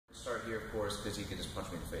start here, of course, because he could just punch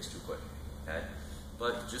me in the face too quick, okay?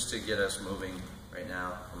 But just to get us moving right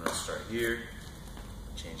now, I'm gonna start here,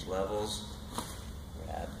 change levels,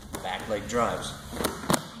 grab back leg drives.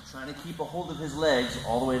 I'm trying to keep a hold of his legs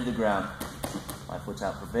all the way to the ground. My foot's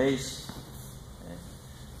out for base. Okay.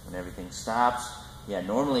 When everything stops, yeah,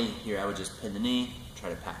 normally here I would just pin the knee, try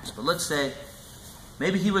to pass. But let's say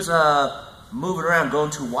maybe he was moving around,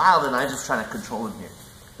 going too wild, and I'm just trying to control him here,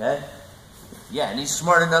 okay? Yeah, and he's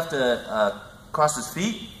smart enough to cross his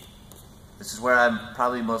feet. This is where I'm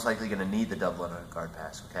probably most likely going to need the double underhook guard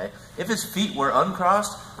pass, okay? If his feet were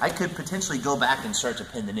uncrossed, I could potentially go back and start to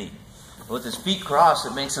pin the knee. But with his feet crossed,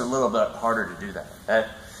 it makes it a little bit harder to do that, okay?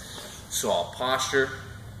 So I'll posture,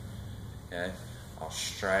 okay? I'll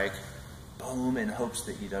strike, boom, in hopes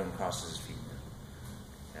that he doesn't cross his feet,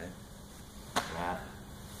 okay? Grab,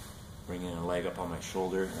 bring in a leg up on my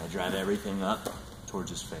shoulder, and I drive everything up towards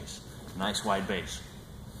his face. Nice wide base.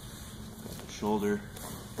 Grab the shoulder,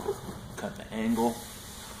 cut the angle,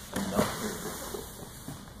 and up through.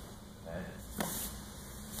 Okay.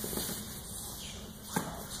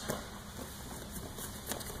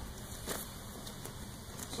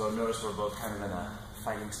 So notice we're both kind of in a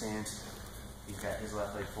fighting stance. He's got his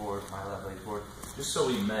left leg forward, my left leg forward. Just so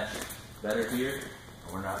we mesh better here,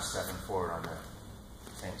 and we're not stepping forward on the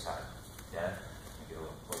same side. Yeah? Get a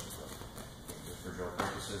little closer to it. Just for drill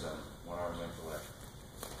purposes, I'm 1 arm's length away.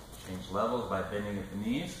 Change levels by bending at the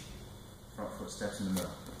knees. Front foot steps in the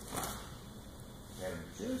middle. Okay,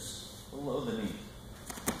 just below the knee.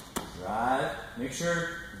 Drive. Make sure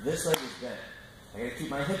this leg is bent. I gotta keep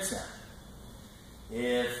my hips down.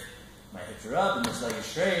 If my hips are up and this leg is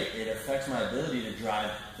straight, it affects my ability to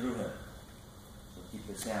drive through him. So keep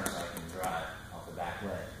this down so I can drive off the back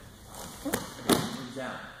leg. Moves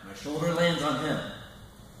down. My shoulder lands on him.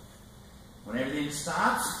 When everything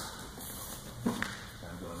stops, I'm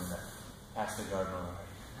going in there. Past the guard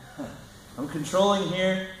already. I'm controlling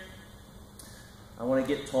here. I want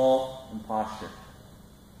to get tall and posture.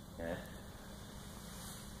 Okay.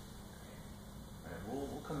 All right,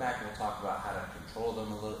 we'll come back and we'll talk about how to control them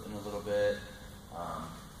in a little bit.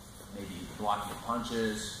 Maybe blocking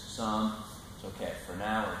punches, some. It's okay. For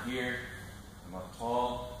now, we're here. I'm up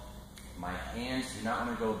tall. My hands do not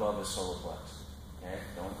want to go above the solar plex. Okay.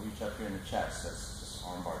 Don't reach up here in the chest. That's just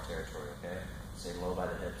armbar territory. Okay. Stay low by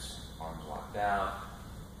the hips. Arms locked out.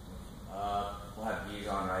 We'll have gis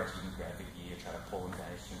on, right? So you can grab the gi and try to pull them down.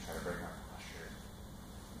 You can try to break my posture.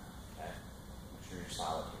 Okay? Make sure you're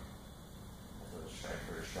solid here. That's a strike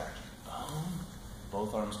for distraction. Boom.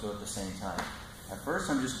 Both arms go at the same time. At first,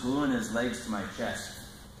 I'm just gluing his legs to my chest.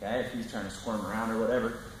 Okay? If he's trying to squirm around or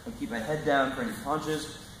whatever, I keep my head down for any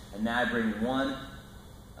punches, and now I bring one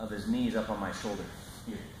of his knees up on my shoulder.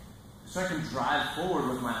 Here. So I can drive forward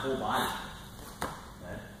with my whole body.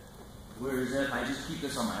 Whereas if I just keep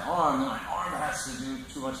this on my arm, then my arm has to do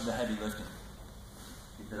too much of the heavy lifting.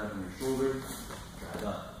 Keep it up on your shoulder, drive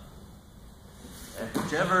up. And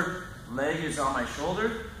whichever leg is on my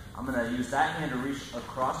shoulder, I'm going to use that hand to reach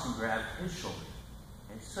across and grab his shoulder.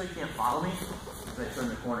 Okay, so you can't follow me as I turn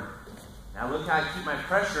the corner. Now look how I keep my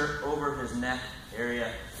pressure over his neck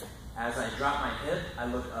area. As I drop my hip, I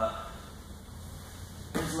look up.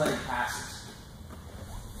 His leg passes.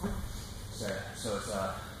 So it's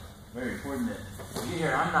very important that you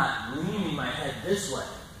hear I'm not leaning my head this way.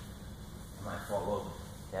 I might fall over.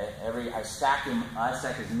 Okay? I stack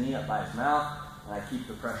his knee up by his mouth, and I keep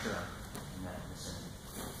the pressure on in that vicinity.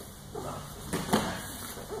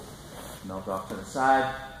 Melt off to the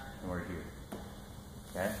side, and we're here.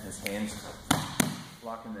 Okay? His hands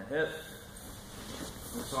blocking the hip.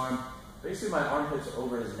 This arm, basically my armpits are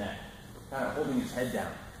over his neck, kind of holding his head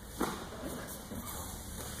down.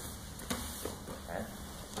 Okay?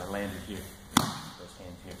 So I landed here. Those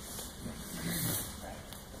hands here. Right.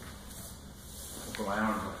 Look where my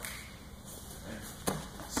arms are. Okay?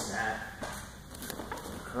 Snap.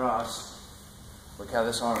 Across. Look how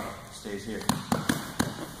this arm stays here.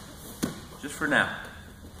 Just for now.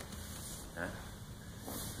 Okay?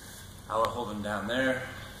 I'll hold him down there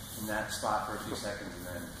in that spot for a few seconds and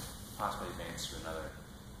then possibly advance to another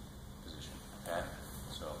position. Okay?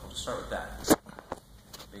 So we'll just start with that.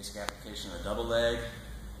 Basic application of the double leg.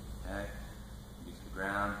 Okay? Get to the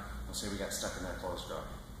ground. Let's say we got stuck in that close guard.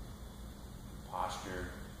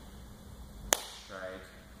 Posture. Strike.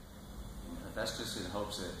 And that's just in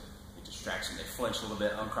hopes that it distracts them. They flinch a little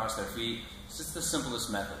bit, uncross their feet. It's just the simplest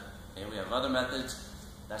method. Okay? We have other methods.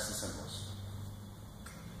 That's the simplest.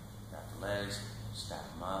 Grab the legs. Stack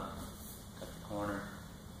them up, cut the corner,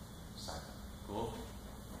 side. Cool?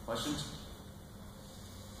 Questions?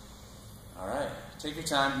 All right. Take your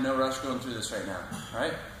time. No rush going through this right now. All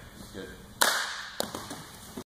right? Good.